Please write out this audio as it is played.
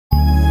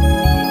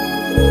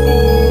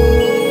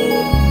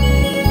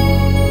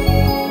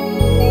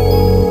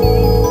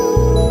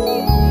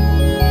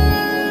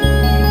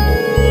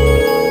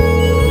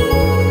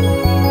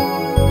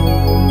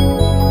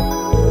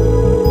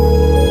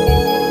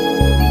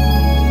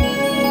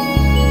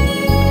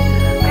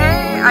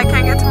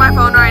my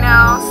phone right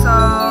now,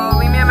 so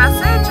leave me a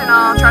message and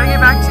I'll try to get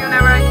back to you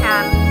whenever I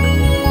can.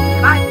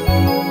 Bye.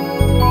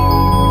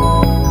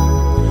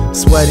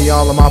 Sweaty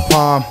all in my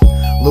palm,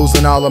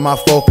 losing all of my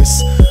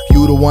focus.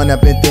 You the one I've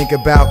been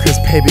thinking about, cause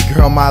baby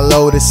girl my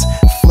lotus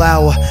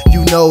flower,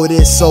 you know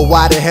this, so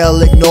why the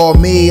hell ignore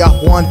me?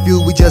 Off one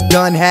feud we just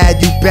done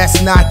had, you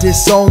best not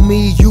disown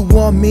me. You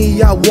want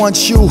me, I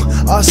want you,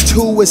 us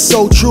two is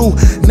so true.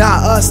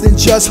 Not us, then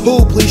just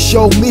who? Please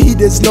show me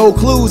there's no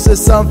clues. There's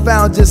some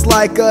found just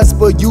like us,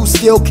 but you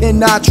still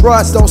cannot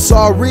trust. Oh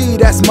sorry,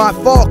 that's my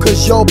fault,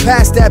 cause you're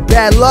past that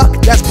bad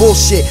luck. That's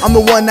bullshit, I'm the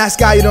one nice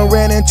guy you done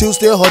ran into,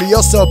 still holding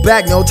yourself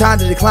back. No time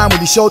to decline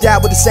when you showed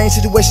out with the same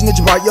situation that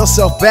you brought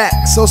yourself back.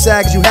 So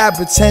sad cause you have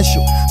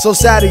potential, so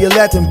sad that you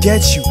let them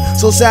get you.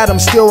 So sad I'm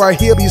still right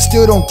here, but you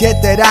still don't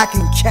get that I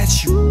can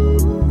catch you.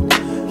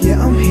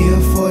 Yeah, I'm here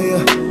for you.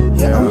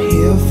 Yeah, I'm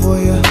here for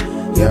you.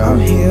 Yeah, I'm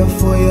here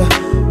for you,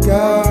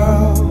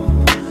 girl.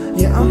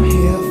 Yeah, I'm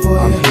here for you.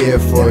 I'm here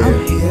for you.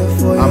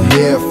 I'm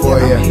here for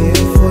you.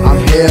 I'm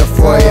here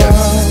for you.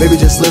 Baby,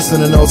 just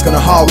listen to notes, gonna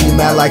haul when you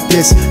mad like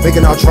this.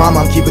 Making all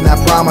drama, I'm keeping that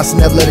promise.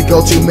 Never let it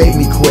go to make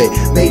me quit.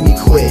 Make me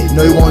quit.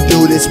 No, you won't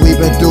do this. We've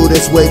been through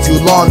this way too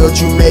long. Don't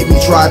you make me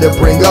try to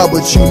bring up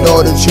what you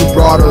know that you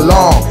brought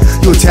along.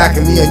 You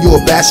attacking me and you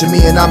are bashing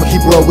me, and I'ma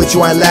keep real with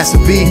you. I ain't last a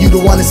beat. You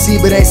the one to see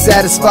but ain't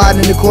satisfied,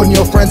 and according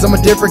to your friends I'm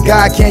a different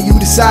guy. Can't you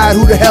decide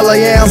who the hell I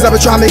am? Cause I've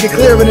been trying to make it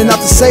clear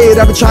enough to say it.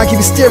 I've been trying to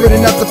keep it steering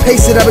enough to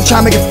pace it. I've been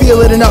trying to make it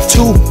feel it enough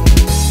to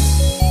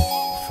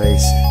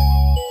face it.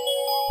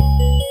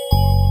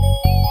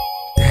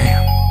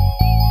 Damn.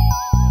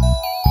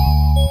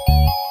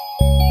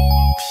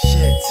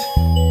 Shit.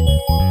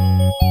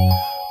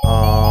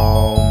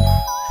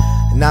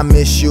 And I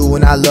miss you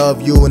and I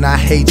love you and I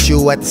hate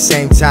you at the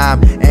same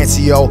time.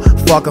 Answer your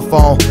fucking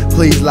phone,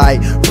 please, like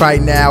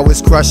right now.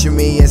 It's crushing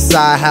me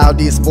inside how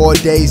these 4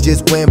 days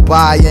just went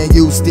by and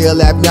you still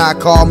have not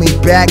called me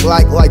back.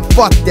 Like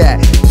fuck that.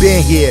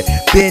 Been here,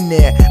 been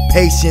there,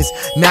 patience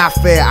not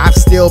fair. I've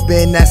still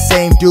been that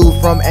same dude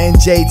from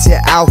NJ to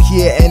out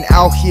here, and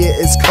out here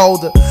it's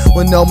colder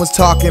when no one's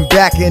talking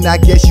back. And I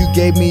guess you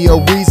gave me a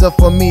reason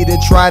for me to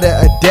try to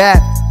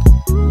adapt.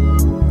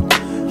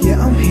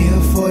 Yeah, I'm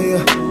here for you.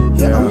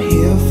 Yeah, I'm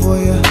here for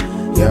you.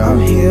 Yeah, I'm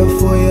here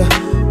for you,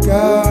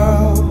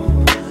 girl.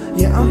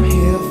 Yeah, I'm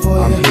here for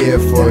you. I'm here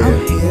for you.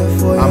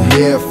 I'm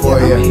here for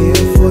you.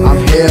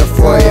 I'm here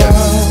for you.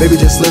 Baby,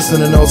 just listen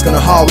to notes, gonna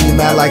haul when you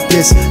mad like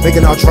this.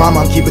 Making all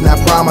drama, I'm keeping that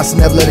promise.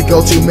 Never let it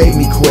go to make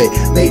me quit.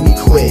 Make me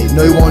quit.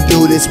 No, you won't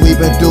do this. We've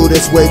been through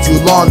this way too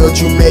long. Don't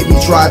you make me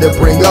try to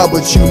bring up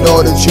what you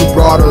know that you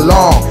brought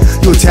along.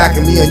 You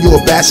attacking me and you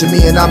are bashing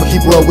me, and I'ma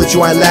keep real with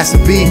you. I ain't last a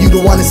beat. You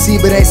the one to see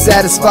but ain't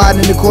satisfied,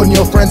 and according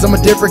to your friends I'm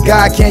a different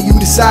guy. Can't you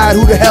decide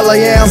who the hell I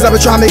am? Cause I've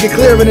been trying to make it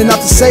clear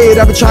enough to say it.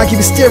 I've been trying to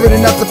keep it steering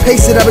enough to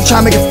pace it. I've been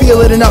trying to make it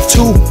feel it enough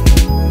to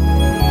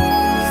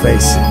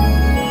face it.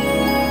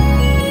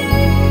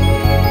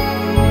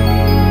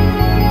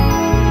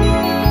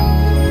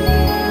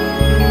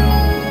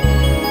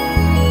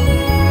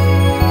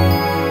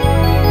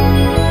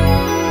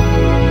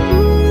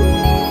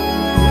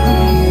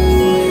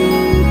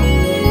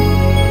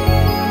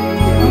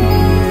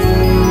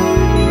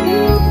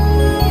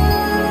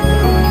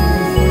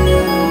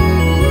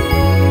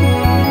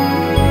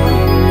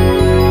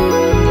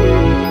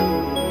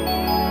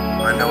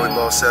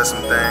 Said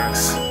some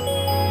things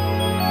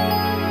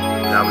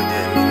that we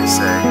didn't mean to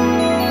say,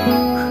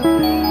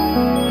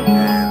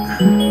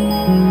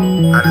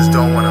 and I just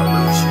don't want to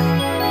lose you.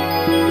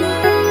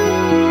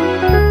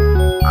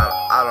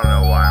 I don't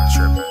know why I'm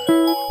tripping.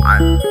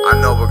 I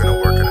know we're gonna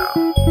work it out.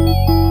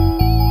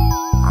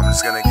 I'm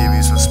just gonna give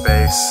you some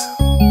space.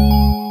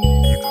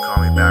 You can call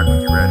me back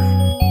when you're ready.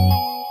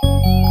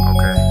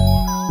 Okay?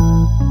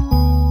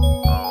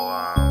 Oh,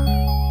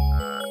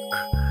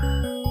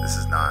 this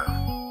is Nile.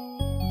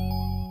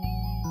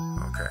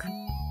 Okay.